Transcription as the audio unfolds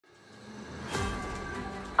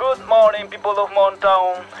Good morning, people of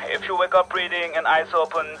Mountain. If you wake up reading and eyes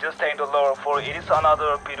open, just thank the Lord, for it is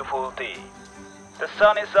another beautiful day. The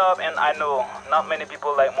sun is up, and I know not many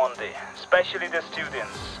people like Monday, especially the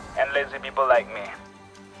students and lazy people like me.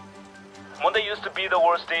 Monday used to be the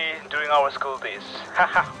worst day during our school days.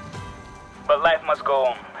 Haha. But life must go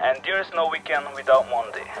on, and there is no weekend without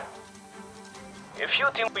Monday. If you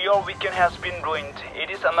think your weekend has been ruined, it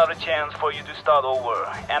is another chance for you to start over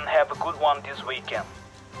and have a good one this weekend.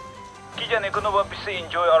 Kijane kunoba bisi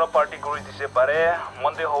enjoy aro party guri dise pare,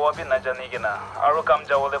 Monday howa bi na jani gina, aro kam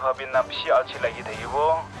jawole bhabi na bisi alchi lagi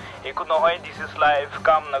thakibo. Eku nohoi this is life,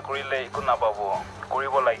 kam na kurile eku na babo,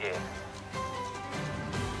 kuribo lage.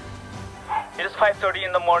 It is 5:30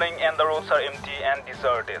 in the morning and the roads are empty and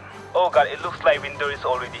deserted. Oh God, it looks like winter is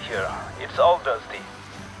already here. It's all dusty.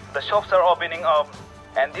 The shops are opening up,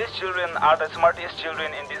 and these children are the smartest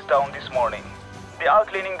children in this town this morning. They are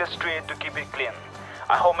cleaning the street to keep it clean.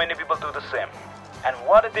 I hope many people do the same. And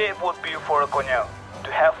what a day it would be for a Konyal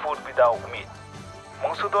to have food without meat.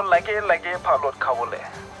 Mongsudo lage palot kawole.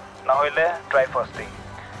 Nahoile dry fasting.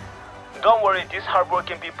 Don't worry, these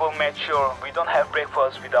hardworking people made sure we don't have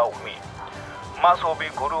breakfast without meat. Mas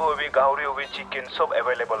hobi, guru hobi, gauri hobi, chicken, sob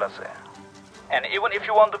available ase. And even if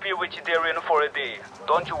you want to be a vegetarian for a day,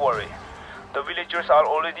 don't you worry. The villagers are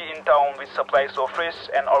already in town with supplies of fresh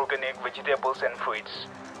and organic vegetables and fruits.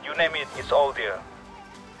 You name it, it's all there.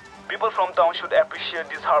 People from town should appreciate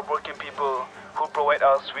these hardworking people who provide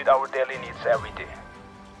us with our daily needs every day.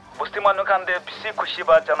 Busti manu khande bisi khushi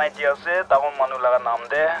ba janai diase dagon manu laga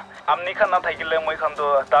namde amni khana thagile moi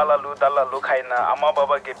khando dalalu khaina ama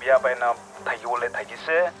baba ke biya baina thagile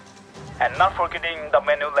thagise. And not forgetting the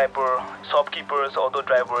manual labor, shopkeepers, auto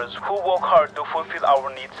drivers who work hard to fulfill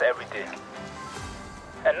our needs every day.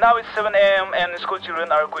 And now it's 7 a.m. and school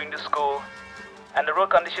children are going to school. And the road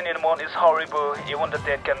condition in Mon is horrible. Even the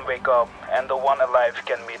dead can wake up, and the one alive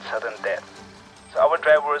can meet sudden death. So our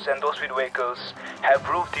drivers and those with vehicles have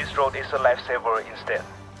proved this road is a lifesaver instead.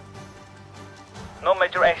 No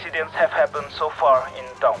major accidents have happened so far in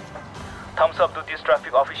town. Thumbs up to this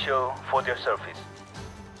traffic official for their service.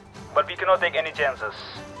 But we cannot take any chances.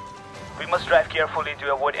 We must drive carefully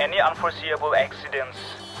to avoid any unforeseeable accidents.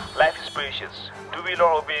 Life is precious. Two-wheeler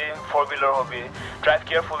hobby, four-wheeler hobby. Drive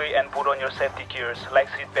carefully and put on your safety gears like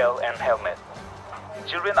seatbelt and helmet.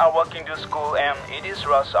 Children are walking to school and it is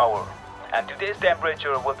rush hour. And today's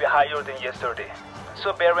temperature will be higher than yesterday.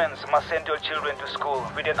 So parents must send your children to school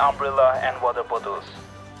with an umbrella and water bottles.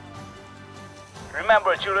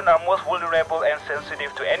 Remember, children are most vulnerable and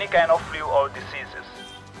sensitive to any kind of flu or diseases.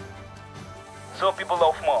 So people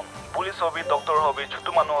of Mon, police hobi, doctor hobi,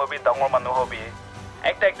 chutu manu hobi, dangor manu hobi,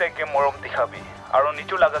 ekta ke morom dikhabi, aro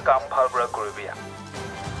nitu laga kam bhal bra koribi.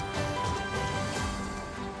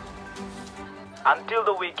 Until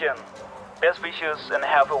the weekend, best wishes and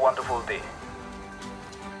have a wonderful day.